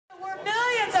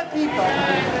millions of people.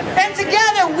 And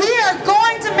together we are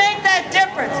going to make that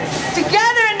difference.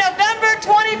 Together in November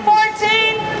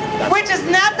 2014, which is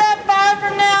not that far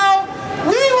from now,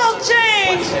 we will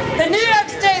change the New York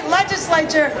State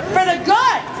Legislature for the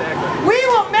good. We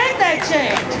will make that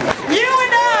change. You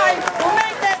and I will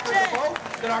make that change.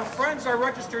 That our friends are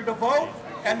registered to vote,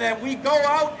 and that we go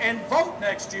out and vote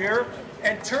next year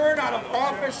and turn out of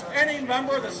office any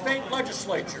member of the state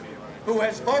legislature who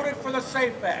has voted for the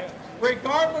SAFE Act,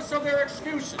 regardless of their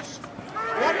excuses. Hey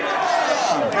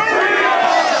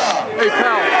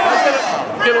pal,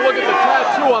 get a look at the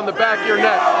tattoo on the back of your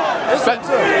neck.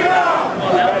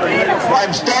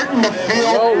 I'm starting to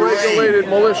feel well-regulated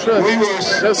militia.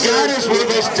 God is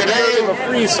with us today. A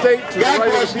free state to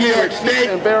God bless New York State.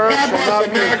 And bear God bless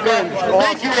America.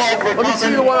 Thank you all for coming. Let me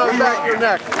see the one on the back of your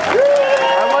neck. I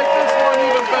like this one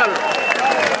even better.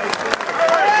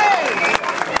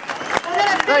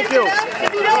 Thank you.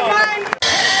 If you don't mind.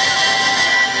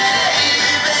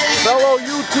 Fellow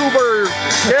YouTuber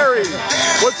Gary,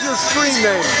 what's your stream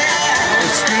name?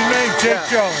 Stream name Jake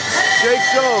Jones. Jake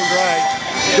Jones, right.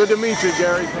 Good to meet you,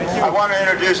 Gary. I want to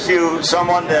introduce to you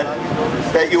someone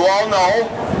that you all know.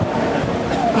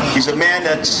 He's a man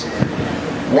that's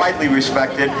widely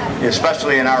respected,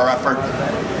 especially in our effort.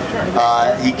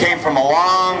 He came from a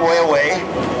long way away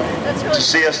to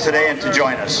see us today and to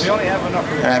join us.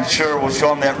 And I'm sure we'll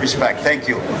show him that respect. Thank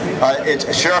you. It's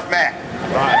Sheriff Mack.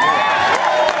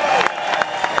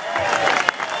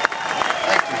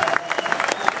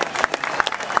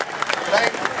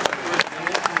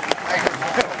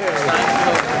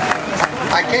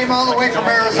 I came all the way from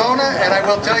Arizona, and I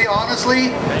will tell you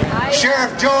honestly,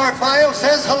 Sheriff Joe Arpaio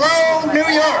says hello, New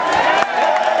York.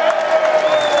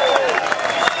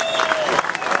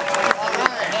 All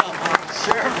right,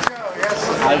 Sheriff Joe, yes.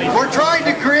 We're trying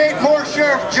to create more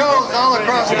Sheriff Joes all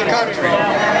across the country.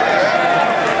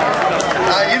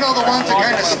 You know, the ones that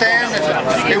kind of stand and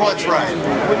do what's right.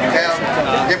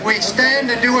 If we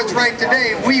stand and do what's right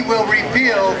today, we will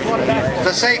repeal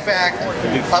the SAFE Act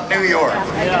of New York.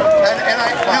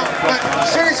 But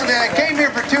seriously, I came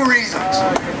here for two reasons.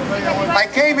 I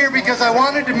came here because I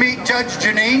wanted to meet Judge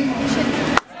Jeanine,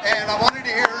 and I wanted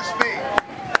to hear her speak.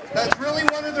 That's really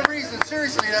one of the reasons.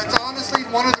 Seriously, that's honestly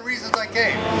one of the reasons I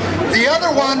came. The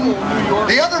other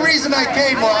reason I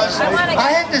came was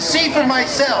I had to see for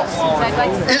myself,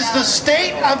 is the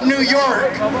state of New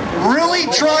York really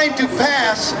trying to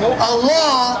pass a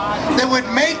law that would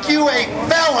make you a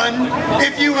felon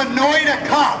if you annoyed a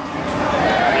cop?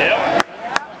 Yep.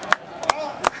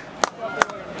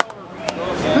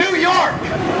 New York!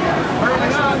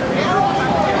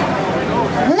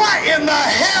 What in the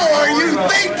hell are you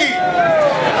thinking?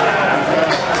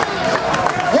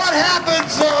 What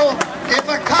happens though if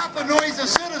a cop annoys a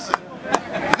citizen?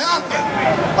 Nothing.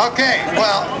 Okay,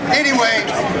 well, anyway,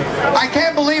 I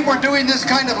can't believe we're doing this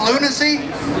kind of lunacy,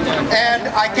 and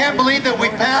I can't believe that we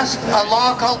passed a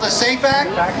law called the SAFE Act.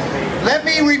 Let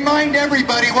me remind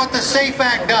everybody what the SAFE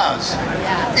Act does.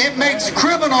 It makes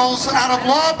criminals out of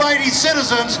law-abiding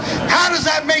citizens. How does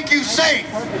that make you safe?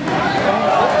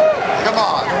 Come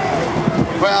on.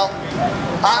 Well,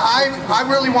 I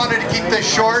really wanted to keep this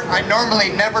short. I normally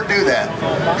never do that.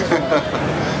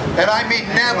 And I mean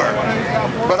never.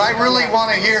 But I really want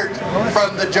to hear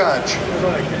from the judge.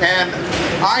 And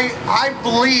I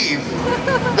believe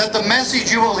that the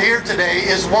message you will hear today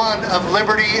is one of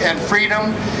liberty and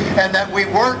freedom, and that we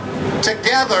work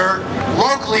together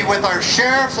locally with our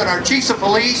sheriffs and our chiefs of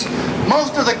police.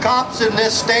 Most of the cops in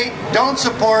this state don't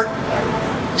support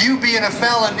you being a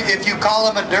felon if you call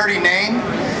them a dirty name.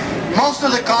 Most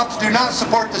of the cops do not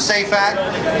support the SAFE Act.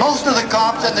 Most of the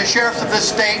cops and the sheriffs of this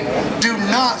state do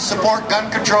not support gun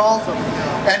control.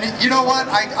 And you know what?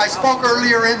 I spoke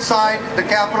earlier inside the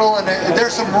Capitol, and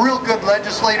there's some real good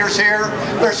legislators here.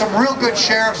 There's some real good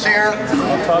sheriffs here.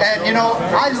 And you know,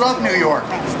 I love New York.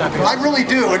 I really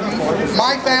do. And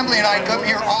my family and I come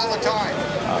here all the time.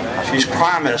 She's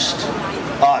promised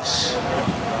us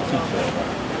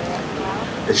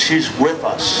that she's with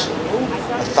us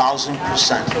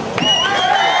 1,000%.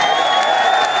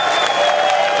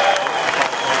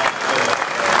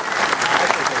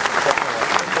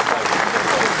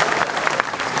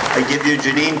 I give you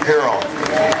Jeanine Pirro.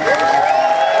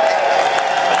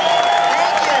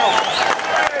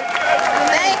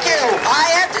 Thank you. I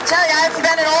have to tell you, I haven't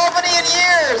been in Albany in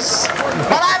years,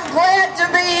 but I'm glad to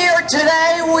be here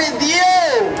today with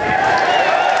you.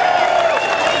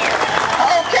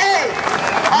 Okay.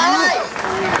 All right.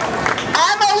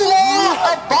 I'm a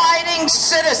law-abiding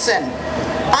citizen.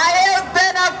 I have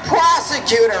been a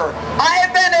prosecutor. I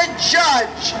have been a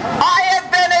judge. I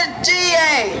have been a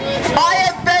DA. I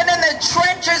have been in the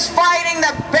trenches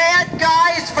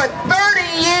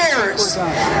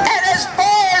guners. And as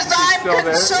far as I'm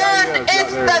concerned,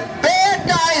 it's the bad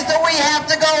guys that we have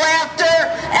to go after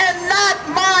and not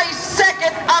my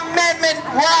Second Amendment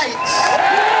rights.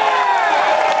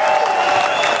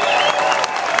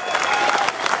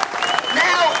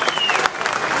 Now,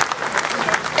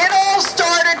 it all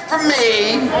started for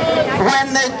me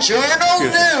when the Journal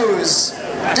News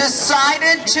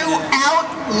decided to out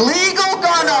legal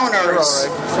gun owners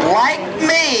like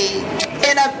me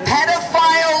in a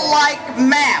pedophile-like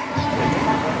map.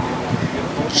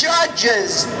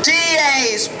 Judges,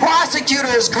 DAs,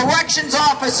 prosecutors, corrections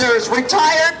officers,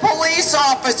 retired police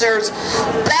officers,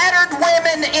 battered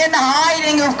women in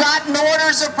hiding who've gotten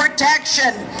orders of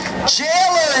protection,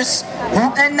 jailers,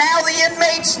 and now the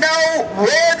inmates know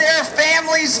where their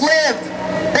families live.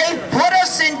 They put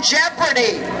us in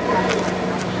jeopardy.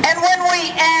 And when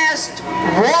we asked,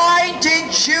 why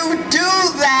did you do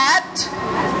that?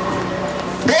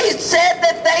 They said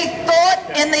that they thought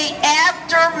in the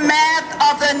aftermath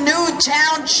of the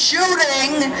Newtown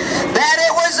shooting that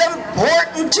it was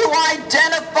important to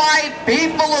identify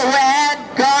people who had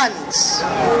guns.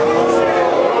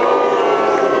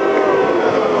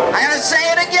 I'm going to say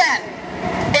it again.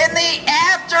 In the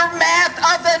aftermath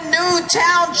of the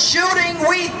Newtown shooting,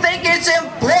 we think it's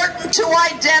important to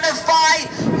identify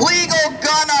legal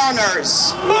gun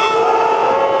owners.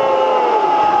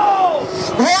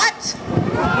 What?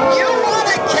 You want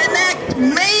to connect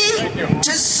me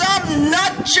to some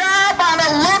nut job on a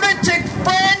lunatic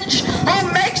fringe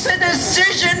who makes a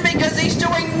decision because he's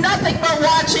doing nothing but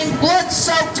watching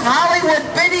blood-soaked Hollywood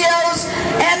videos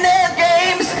and their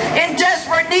games in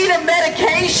desperate need of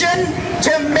medication?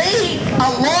 To me, a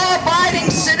law-abiding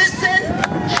citizen